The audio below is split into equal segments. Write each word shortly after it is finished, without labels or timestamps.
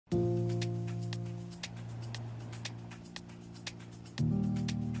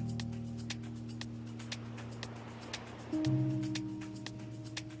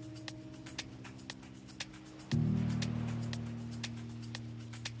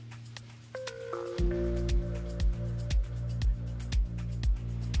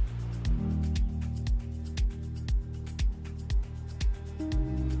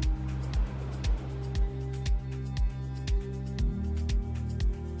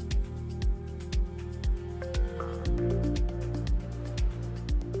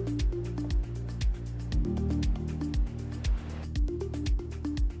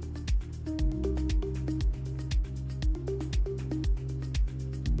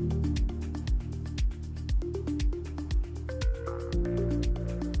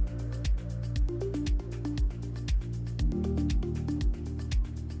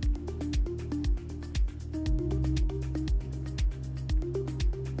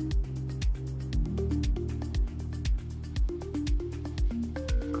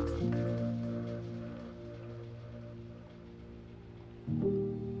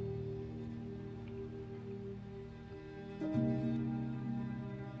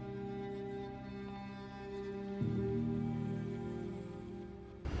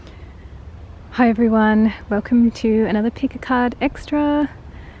Hi everyone, welcome to another Pick a Card Extra.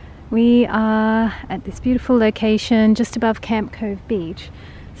 We are at this beautiful location just above Camp Cove Beach.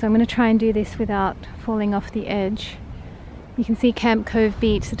 So I'm going to try and do this without falling off the edge. You can see Camp Cove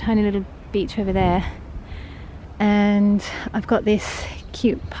Beach, the tiny little beach over there. And I've got this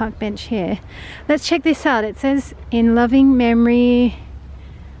cute park bench here. Let's check this out. It says, in loving memory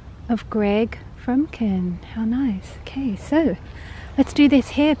of Greg Frumkin. How nice. Okay, so let's do this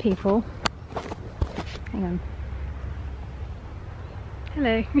here, people. Hang on.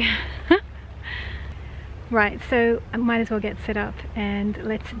 Hello. Right, so I might as well get set up and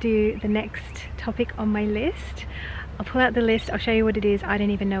let's do the next topic on my list. I'll pull out the list, I'll show you what it is. I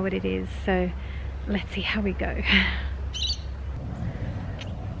don't even know what it is, so let's see how we go.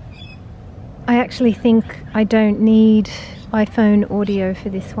 I actually think I don't need iPhone audio for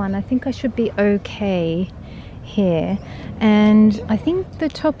this one. I think I should be okay here. And I think the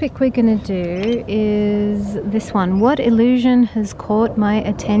topic we're going to do is this one. What illusion has caught my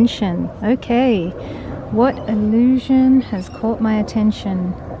attention? Okay. What illusion has caught my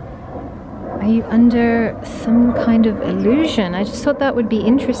attention? Are you under some kind of illusion? I just thought that would be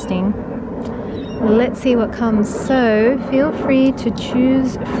interesting. Let's see what comes. So feel free to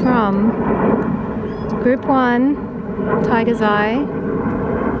choose from Group 1, Tiger's Eye,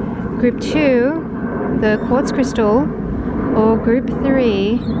 Group 2, the Quartz Crystal, or Group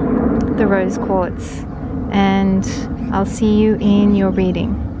 3, the Rose Quartz. And I'll see you in your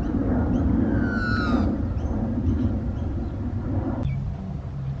reading.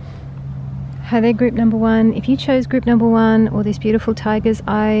 Hi there, Group Number 1. If you chose Group Number 1 or this beautiful Tiger's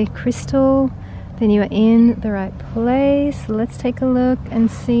Eye crystal, then you are in the right place. Let's take a look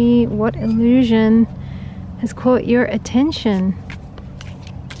and see what illusion has caught your attention.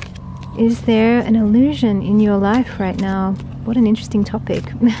 Is there an illusion in your life right now? What an interesting topic.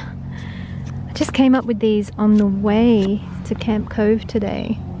 I just came up with these on the way to Camp Cove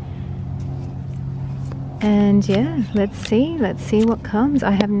today. And yeah, let's see what comes.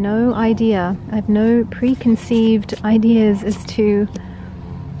 I have no idea. I have no preconceived ideas as to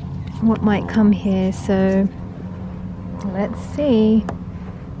what might come here. So let's see.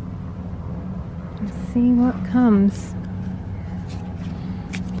 Let's see what comes.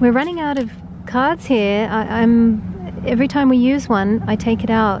 We're running out of cards here. Every time we use one, I take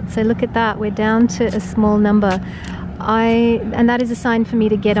it out. So look at that. We're down to a small number. And that is a sign for me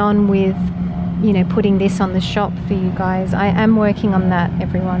to get on with, you know, putting this on the shop for you guys. I am working on that,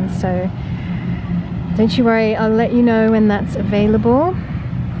 everyone. So don't you worry. I'll let you know when that's available.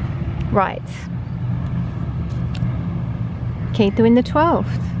 Right. Ketu in the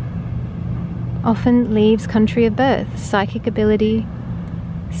 12th. Often leaves country of birth. Psychic ability.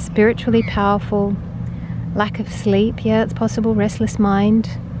 Spiritually powerful. Lack of sleep. Yeah, it's possible. Restless mind.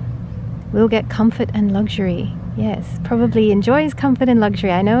 Will get comfort and luxury. Yes, probably enjoys comfort and luxury.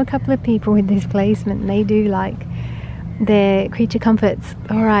 I know a couple of people with this placement and they do like their creature comforts.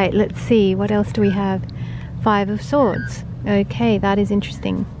 All right, let's see. What else do we have? 5 of Swords. Okay, that is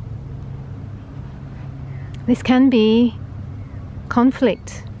interesting. This can be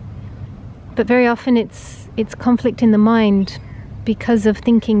conflict, but very often it's conflict in the mind because of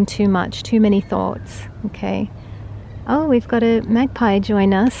thinking too much, too many thoughts. Okay. Oh, we've got a magpie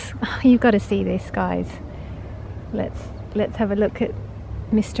join us. Oh, you've got to see this, guys. Let's have a look at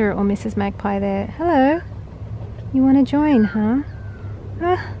Mr. or Mrs. Magpie there. Hello. You want to join, huh?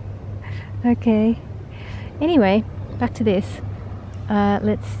 Ah, okay. Anyway, back to this.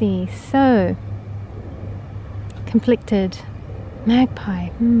 Let's see. So, conflicted magpie.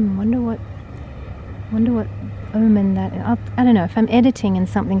 Wonder what omen that. I don't know. If I'm editing and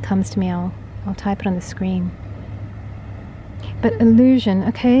something comes to me, I'll type it on the screen. But illusion.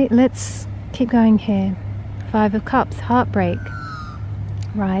 Okay, let's keep going here. 5 of Cups, heartbreak.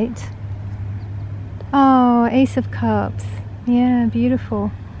 Right. Oh, Ace of Cups. Yeah,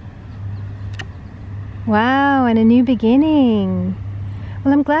 beautiful. Wow, and a new beginning.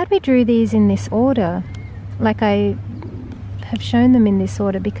 Well, I'm glad we drew these in this order. Like I have shown them in this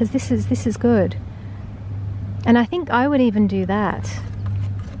order, because this is good. And I think I would even do that.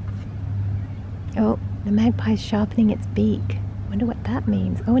 Oh, the magpie's sharpening its beak. Wonder what that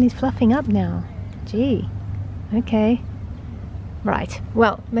means. Oh, and he's fluffing up now. Gee. Okay. Right.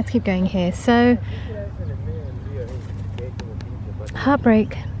 Well, let's keep going here. So,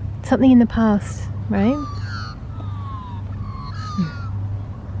 heartbreak. Something in the past, right?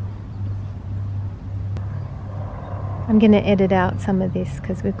 I'm going to edit out some of this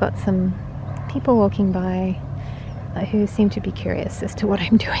because we've got some people walking by who seem to be curious as to what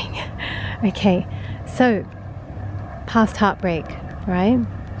I'm doing. Okay, so past heartbreak, right?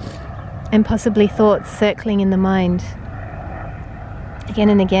 and possibly thoughts circling in the mind again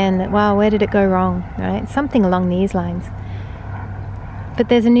and again that, wow, where did it go wrong, right? Something along these lines. But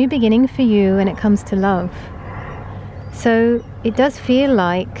there's a new beginning for you when it comes to love. So it does feel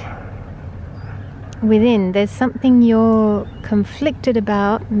like within there's something you're conflicted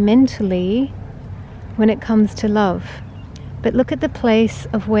about mentally when it comes to love. But look at the place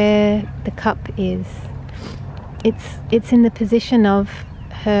of where the cup is. It's in the position of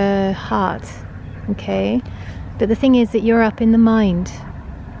her heart, okay? But the thing is that you're up in the mind.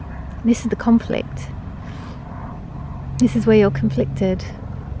 This is the conflict. This is where you're conflicted.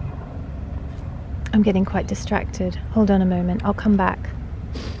 I'm getting quite distracted. Hold on a moment, I'll come back.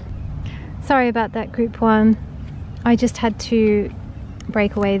 Sorry about that, group one. I just had to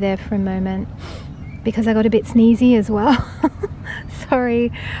break away there for a moment because I got a bit sneezy as well.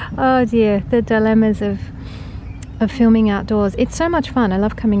 Sorry. Oh dear, the dilemmas of filming outdoors. It's so much fun. I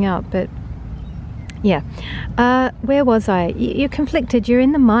love coming out, but yeah. Where was I? You're conflicted. You're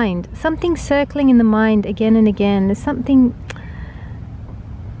in the mind. Something circling in the mind again and again. There's something,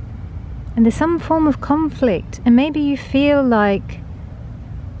 and there's some form of conflict, and maybe you feel like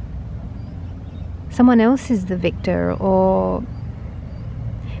someone else is the victor, or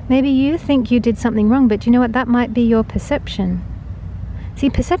maybe you think you did something wrong, but you know what? That might be your perception. See,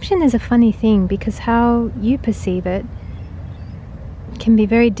 perception is a funny thing because how you perceive it can be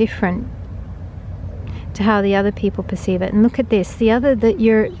very different to how the other people perceive it. And look at this, the other that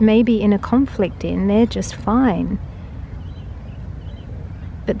you're maybe in a conflict in, they're just fine.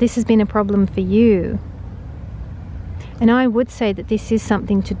 But this has been a problem for you. And I would say that this is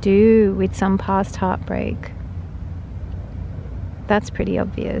something to do with some past heartbreak. That's pretty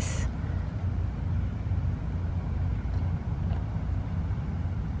obvious.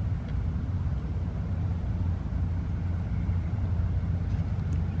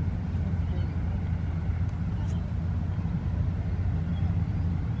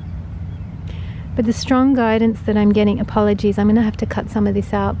 But the strong guidance that I'm getting, apologies, I'm going to have to cut some of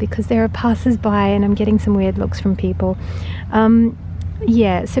this out because there are passers-by and I'm getting some weird looks from people.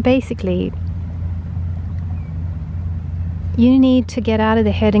 Yeah, so basically, you need to get out of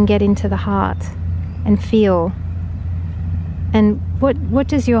the head and get into the heart and feel. And what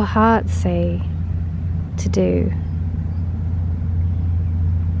does your heart say to do?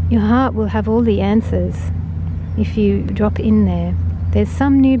 Your heart will have all the answers if you drop in there. There's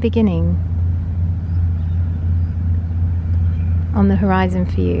some new beginning on the horizon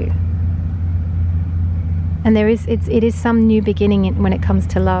for you, and it is some new beginning when it comes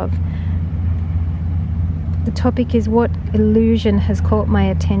to love. The topic is, what illusion has caught my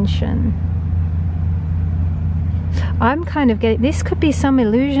attention? I'm kind of getting, this could be some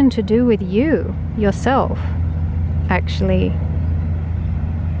illusion to do with you yourself, actually.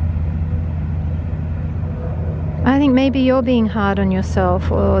 I think maybe you're being hard on yourself,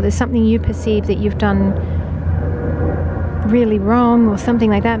 or there's something you perceive that you've done really wrong or something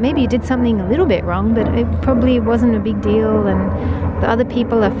like that. Maybe you did something a little bit wrong, but it probably wasn't a big deal, and the other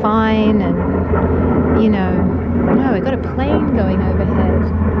people are fine, and you know, no, we've got a plane going overhead.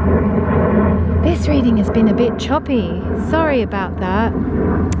 This reading has been a bit choppy. Sorry about that.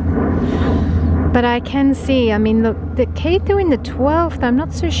 But I can see, I mean, look, the Ketu in the 12th, I'm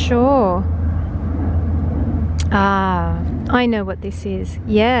not so sure. Ah, I know what this is.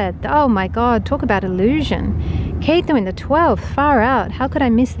 Yeah, oh my God, talk about illusion. Ketu in the 12th, far out. How could I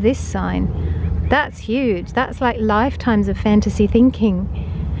miss this sign? That's huge. That's like lifetimes of fantasy thinking.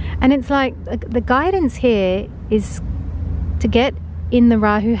 And it's like the guidance here is to get in the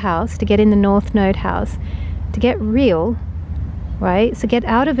Rahu house, to get in the North Node house, to get real, right? So get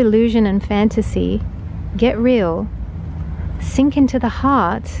out of illusion and fantasy, get real, sink into the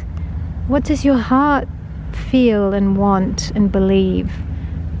heart. What does your heart feel and want and believe?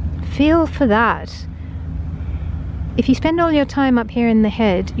 Feel for that. If you spend all your time up here in the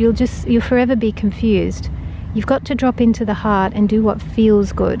head, you'll forever be confused. You've got to drop into the heart and do what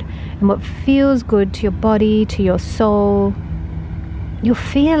feels good. And what feels good to your body, to your soul, you'll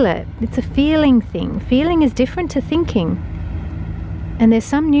feel it. It's a feeling thing. Feeling is different to thinking. And there's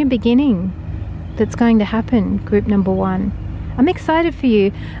some new beginning that's going to happen, group number 1. I'm excited for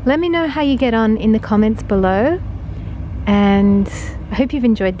you. Let me know how you get on in the comments below. And I hope you've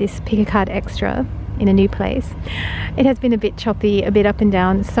enjoyed this Pick a Card Extra in a new place. It has been a bit choppy, a bit up and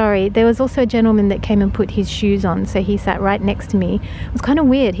down. Sorry. There was also a gentleman that came and put his shoes on, so he sat right next to me. It was kind of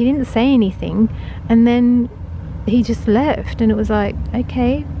weird. He didn't say anything, and then he just left, and it was like,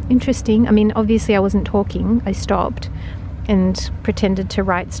 okay, interesting. I mean, obviously I wasn't talking. I stopped and pretended to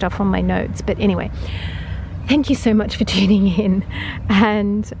write stuff on my notes, but anyway, Thank you so much for tuning in,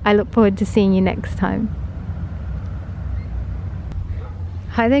 and I look forward to seeing you next time.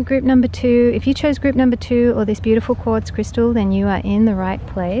 Hi there, group number 2. If you chose group number 2 or this beautiful quartz crystal, then you are in the right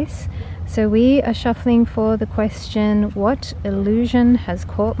place. So we are shuffling for the question, what illusion has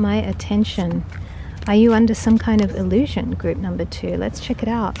caught my attention? Are you under some kind of illusion, group number 2? Let's check it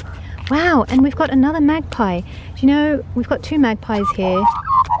out. Wow, and we've got another magpie. Do you know, we've got 2 magpies here.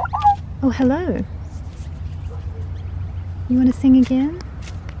 Oh, hello. You want to sing again?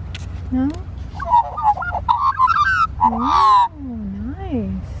 No? Oh,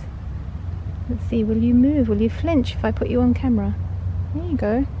 nice. Let's see, will you move? Will you flinch if I put you on camera? There you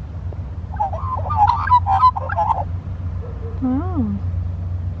go. Oh.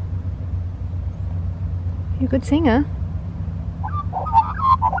 You're a good singer.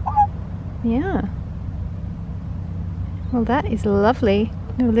 Yeah. Well, that is lovely.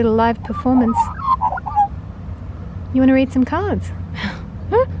 A little live performance. You want to read some cards?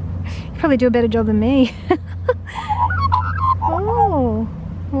 You probably do a better job than me. Oh,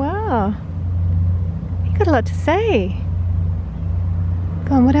 wow. You got a lot to say.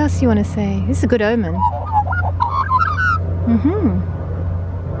 Go on, what else do you want to say? This is a good omen.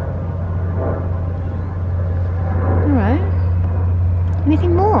 Alright.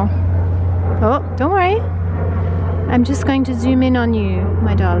 Anything more? Oh, don't worry. I'm just going to zoom in on you,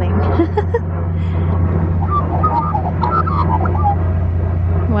 my darling.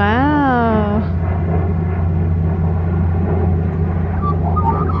 Wow.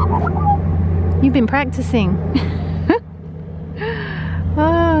 You've been practicing.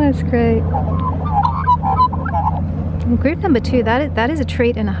 Oh, that's great. Well, group number 2, that is a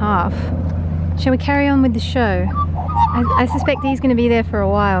treat and a half. Shall we carry on with the show? I suspect he's going to be there for a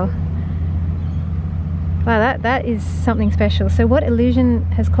while. Wow, that is something special. So what illusion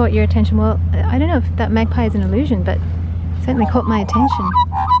has caught your attention? Well, I don't know if that magpie is an illusion, but it certainly caught my attention.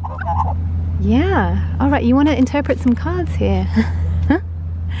 Yeah. Alright, you want to interpret some cards here.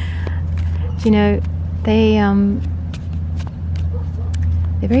 You know, they're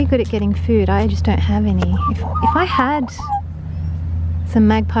very good at getting food. I just don't have any. If I had some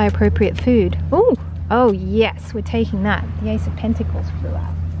magpie appropriate food. Oh yes, we're taking that. The Ace of Pentacles flew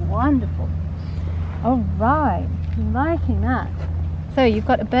out. Wonderful. Alright, liking that. So you've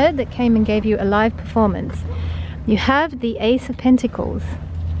got a bird that came and gave you a live performance. You have the Ace of Pentacles.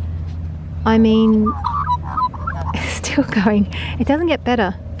 I mean, it's still going. It doesn't get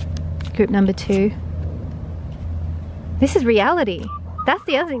better. Group number 2. This is reality. That's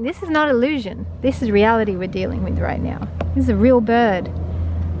the other thing. This is not illusion. This is reality we're dealing with right now. This is a real bird.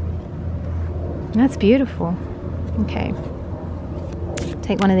 That's beautiful. Okay.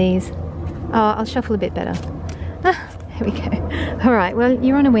 Take one of these. Oh, I'll shuffle a bit better. There we go. Alright, well,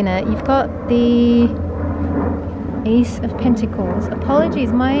 you're on a winner. You've got the Ace of Pentacles.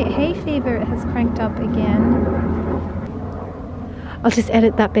 Apologies, my hay fever has cranked up again. I'll just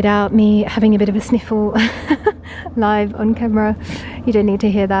edit that bit out, me having a bit of a sniffle live on camera. You don't need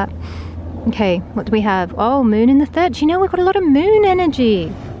to hear that. Okay, what do we have? Oh, moon in the 3rd. You know, we've got a lot of moon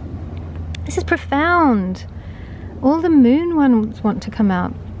energy. This is profound. All the moon ones want to come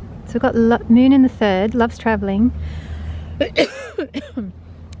out. So we've got moon in the 3rd, loves traveling.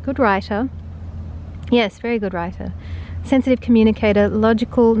 Good writer. Yes, very good writer. Sensitive communicator,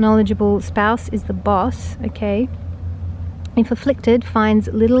 logical, knowledgeable. Spouse is the boss, okay. If afflicted, finds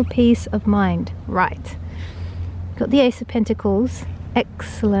little peace of mind. Right. Got the Ace of Pentacles.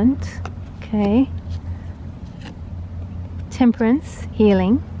 Excellent. Okay. Temperance,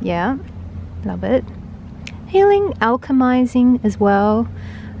 healing. Yeah, love it. Healing, alchemizing as well.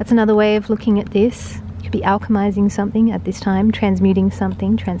 That's another way of looking at this. You could be alchemizing something at this time, transmuting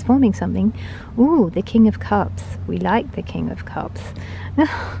something, transforming something. Ooh, the King of Cups. We like the King of Cups.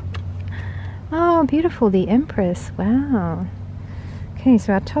 Oh, beautiful, the Empress. Wow. Okay,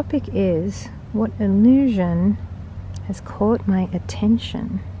 so our topic is, what illusion has caught my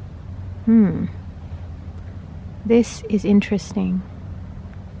attention? This is interesting.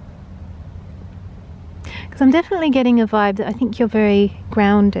 Because I'm definitely getting a vibe that I think you're very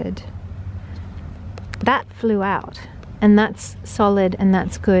grounded. That flew out. And that's solid, and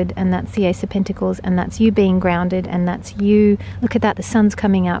that's good, and that's the Ace of Pentacles, and that's you being grounded, and that's you. Look at that, the sun's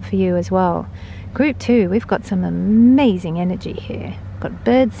coming out for you as well. Group 2, we've got some amazing energy here. We've got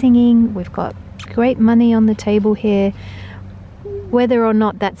birds singing, we've got great money on the table here. Whether or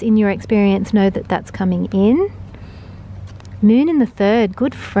not that's in your experience, know that that's coming in. Moon in the 3rd,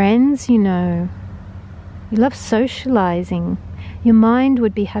 good friends, you know. You love socializing. Your mind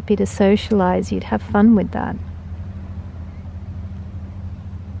would be happy to socialize, you'd have fun with that.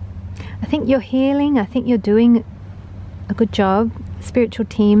 I think you're healing. I think you're doing a good job. Spiritual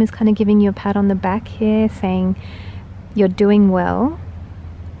team is kind of giving you a pat on the back here, saying you're doing well.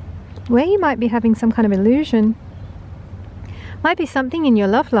 Where you might be having some kind of illusion might be something in your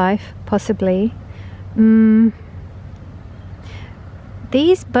love life, possibly. Both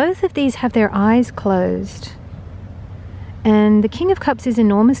of these have their eyes closed. And the King of Cups is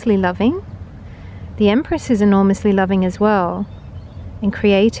enormously loving. The Empress is enormously loving as well. And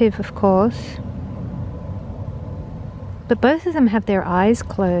creative, of course. But both of them have their eyes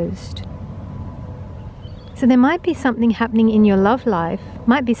closed. So there might be something happening in your love life.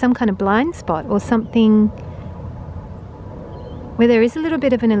 Might be some kind of blind spot or something where there is a little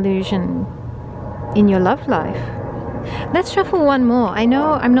bit of an illusion in your love life. Let's shuffle one more. I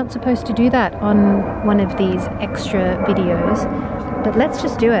know I'm not supposed to do that on one of these extra videos, but let's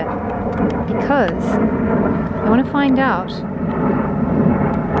just do it because I want to find out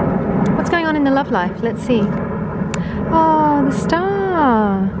what's going on in the love life. Let's see. Oh, the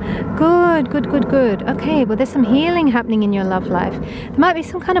Star. Good, good, good, good. Okay, well, there's some healing happening in your love life. There might be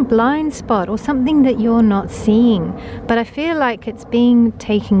some kind of blind spot or something that you're not seeing, but I feel like it's being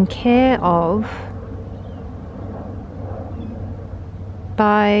taken care of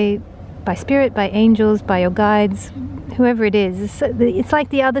by spirit, by angels, by your guides, whoever it is. It's like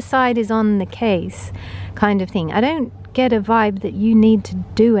the other side is on the case kind of thing. I don't get a vibe that you need to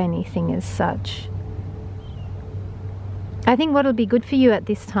do anything as such. I think what will be good for you at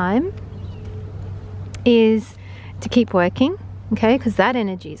this time is to keep working, okay, because that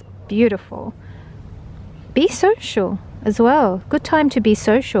energy is beautiful. Be social as well. Good time to be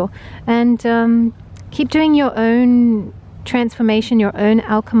social, and keep doing your own transformation, your own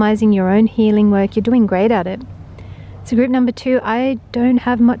alchemizing, your own healing work. You're doing great at it. So group number 2, I don't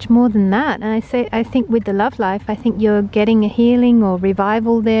have much more than that. And I think with the love life, I think you're getting a healing or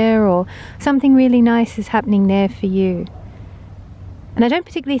revival there, or something really nice is happening there for you. And I don't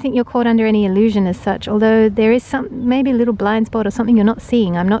particularly think you're caught under any illusion as such, although there is maybe a little blind spot or something you're not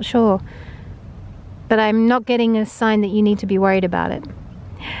seeing. I'm not sure. But I'm not getting a sign that you need to be worried about it.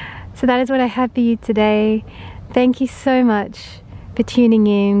 So that is what I have for you today. Thank you so much for tuning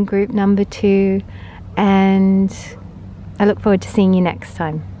in, group number 2, and I look forward to seeing you next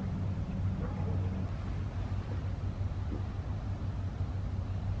time.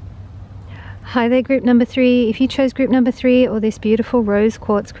 Hi there, group number 3. If you chose group number 3 or this beautiful rose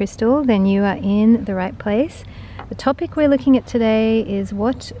quartz crystal, then you are in the right place. The topic we're looking at today is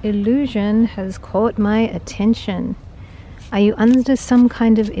what illusion has caught my attention. Are you under some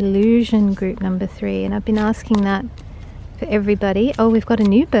kind of illusion, group number 3? And I've been asking that for everybody. Oh, we've got a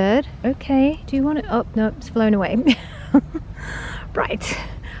new bird. Okay, do you want it? Oh, no, it's flown away. Right,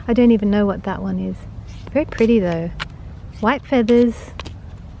 I don't even know what that one is. Very pretty though. White feathers,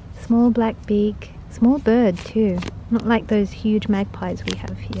 small black beak, small bird too. Not like those huge magpies we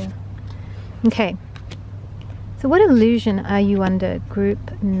have here. Okay, so what illusion are you under,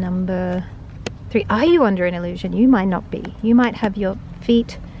 group number 3? Are you under an illusion? You might not be. You might have your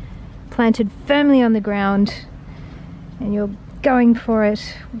feet planted firmly on the ground and you're going for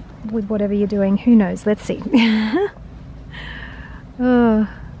it with whatever you're doing. Who knows? Let's see. Oh,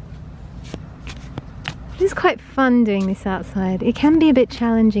 it is quite fun doing this outside. It can be a bit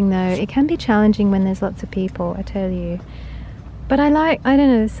challenging though. It can be challenging when there's lots of people, I tell you. But I don't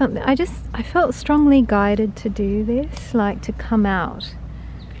know, something. I felt strongly guided to do this, like to come out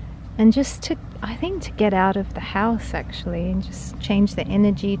and just to, I think, to get out of the house actually, and just change the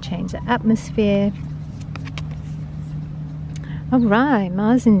energy, change the atmosphere. All right,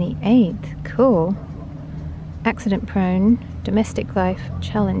 Mars in the 8th, cool. Accident prone, domestic life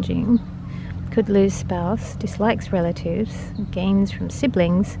challenging, could lose spouse, dislikes relatives, gains from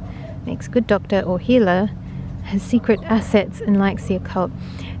siblings, makes good doctor or healer, has secret assets and likes the occult.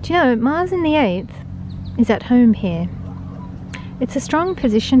 Do you know, Mars in the 8th is at home here. It's a strong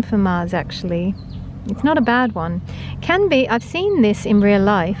position for Mars actually. It's not a bad one. Can be, I've seen this in real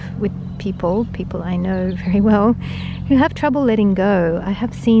life with people I know very well, who have trouble letting go. I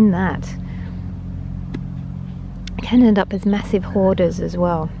have seen that. Can end up as massive hoarders as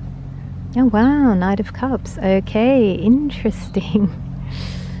well. Oh wow, Knight of Cups. Okay, interesting.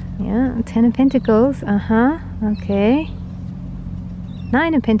 Yeah, 10 of Pentacles. Okay.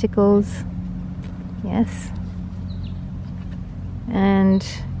 9 of Pentacles. Yes. And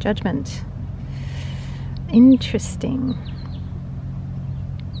Judgment. Interesting.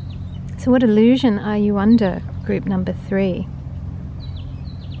 So what illusion are you under, group number 3?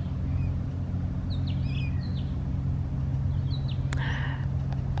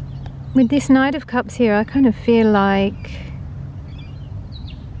 With this Knight of Cups here, I kind of feel like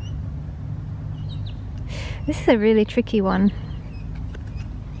This is a really tricky one.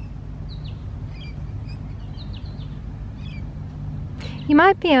 You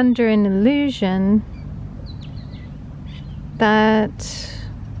might be under an illusion that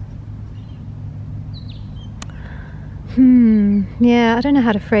yeah, I don't know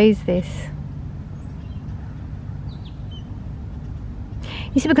how to phrase this.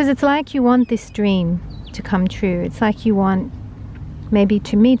 You see, because it's like you want this dream to come true. It's like you want maybe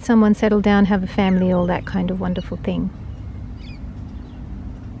to meet someone, settle down, have a family, all that kind of wonderful thing.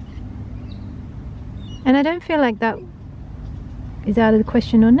 And I don't feel like that is out of the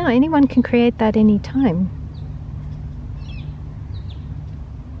question or not. Anyone can create that any time.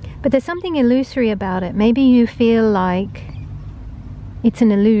 But there's something illusory about it. Maybe you feel like it's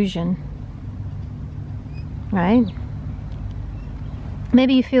an illusion, right?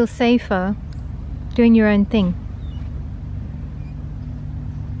 Maybe you feel safer doing your own thing.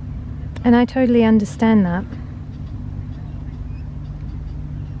 And I totally understand that.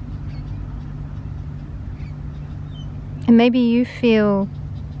 And maybe you feel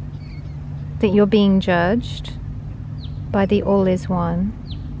that you're being judged by the All is One.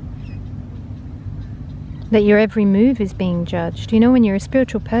 That your every move is being judged. You know, when you're a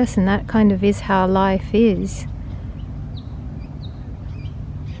spiritual person, that kind of is how life is.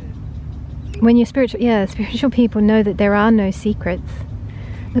 When you're spiritual, yeah, spiritual people know that there are no secrets.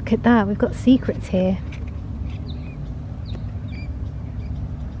 Look at that, we've got secrets here.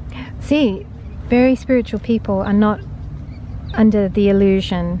 See, very spiritual people are not under the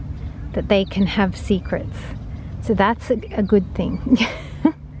illusion that they can have secrets. So that's a good thing.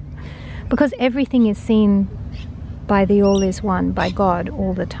 Because everything is seen by the All is One, by God,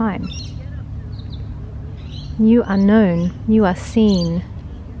 all the time. You are known, you are seen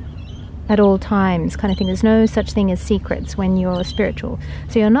at all times, kind of thing. There's no such thing as secrets when you're spiritual.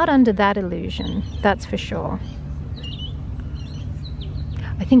 So you're not under that illusion, that's for sure.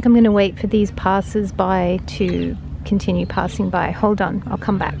 I think I'm going to wait for these passers-by to continue passing by. Hold on, I'll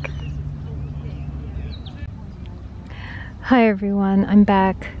come back. Hi everyone, I'm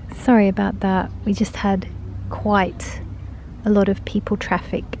back. Sorry about that. We just had quite a lot of people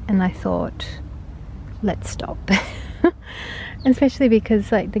traffic and I thought, let's stop. Especially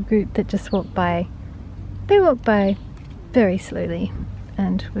because like the group that just walked by, they walked by very slowly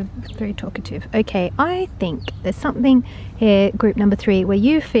and were very talkative. Okay, I think there's something here, group number 3, where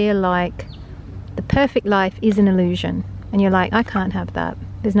you feel like the perfect life is an illusion and you're like, I can't have that.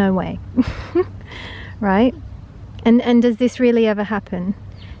 There's no way. Right? And does this really ever happen?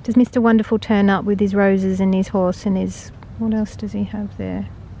 Does Mr. Wonderful turn up with his roses and his horse and his... what else does he have there?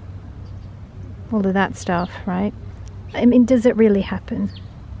 All of that stuff, right? I mean, does it really happen?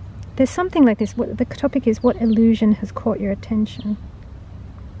 There's something like this. What the topic is, what illusion has caught your attention?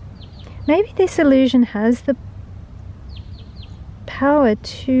 Maybe this illusion has the power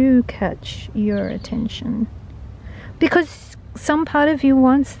to catch your attention. Because some part of you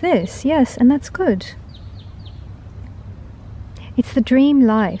wants this, yes, and that's good. It's the dream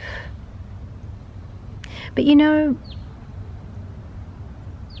life. But you know,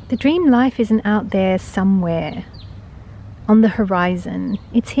 the dream life isn't out there somewhere on the horizon.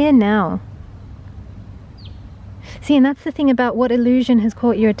 It's here now. See, and that's the thing about what illusion has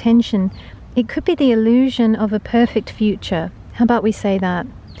caught your attention. It could be the illusion of a perfect future. How about we say that?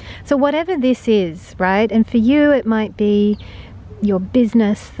 So whatever this is, right? And for you it might be your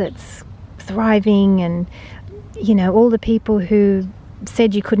business that's thriving and, you know, all the people who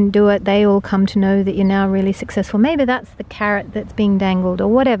said you couldn't do it, they all come to know that you're now really successful. Maybe that's the carrot that's being dangled or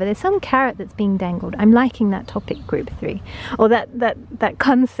whatever. There's some carrot that's being dangled. I'm liking that topic, group 3, or that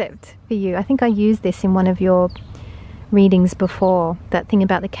concept for you. I think I used this in one of your readings before, that thing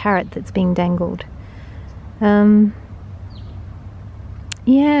about the carrot that's being dangled. Yeah,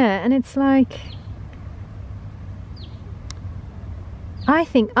 and it's like, I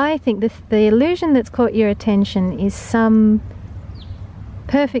think the illusion that's caught your attention is some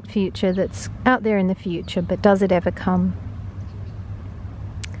perfect future that's out there in the future, but does it ever come?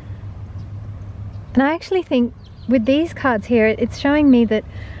 And I actually think with these cards here, it's showing me that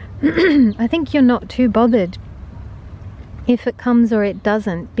I think you're not too bothered if it comes or it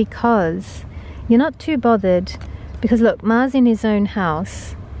doesn't, because you're not too bothered because look, Mars in his own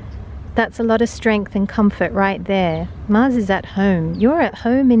house, that's a lot of strength and comfort right there. Mars is at home. You're at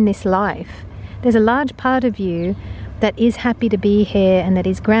home in this life. There's a large part of you that is happy to be here and that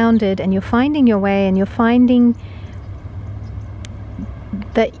is grounded, and you're finding your way, and you're finding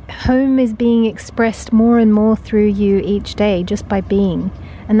that home is being expressed more and more through you each day just by being.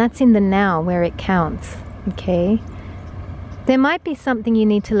 And that's in the now where it counts, okay? There might be something you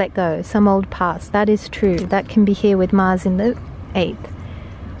need to let go, some old past. That is true. That can be here with Mars in the 8th.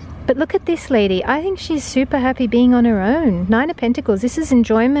 But look at this lady. I think she's super happy being on her own. 9 of Pentacles. This is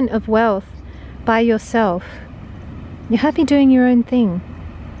enjoyment of wealth by yourself. You're happy doing your own thing.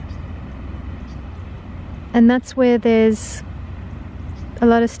 And that's where there's a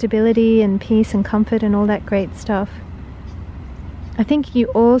lot of stability and peace and comfort and all that great stuff. I think you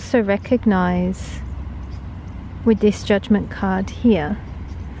also recognize with this Judgment card here,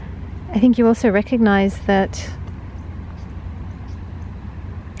 I think you also recognize that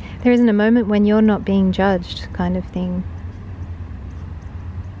there isn't a moment when you're not being judged, kind of thing.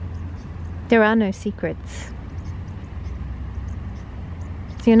 There are no secrets.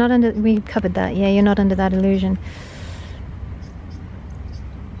 So you're not under, we covered that, yeah, you're not under that illusion.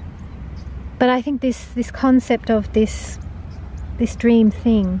 But I think this concept of this dream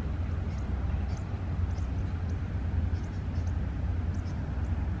thing,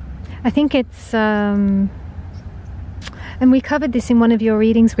 I think it's, and we covered this in one of your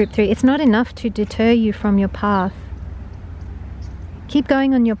readings, group 3, it's not enough to deter you from your path. Keep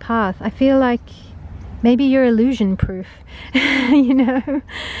going on your path. I feel like maybe you're illusion proof, you know,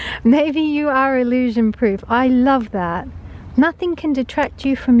 maybe you are illusion proof. I love that. Nothing can detract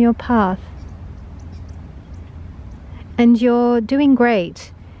you from your path. And you're doing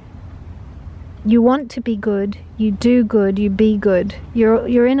great. You want to be good, you do good, you be good.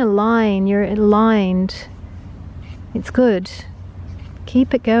 You're in a line, you're aligned. It's good.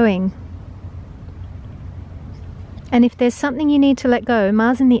 Keep it going. And if there's something you need to let go,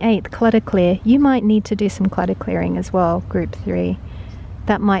 Mars in the 8th, clutter clear. You might need to do some clutter clearing as well, group 3.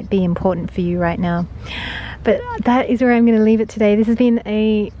 That might be important for you right now. But that is where I'm going to leave it today. This has been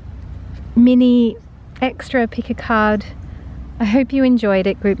a mini extra pick a card. I hope you enjoyed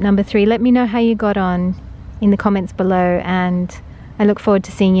it, group number 3. Let me know how you got on in the comments below, and I look forward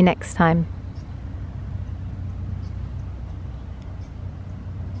to seeing you next time.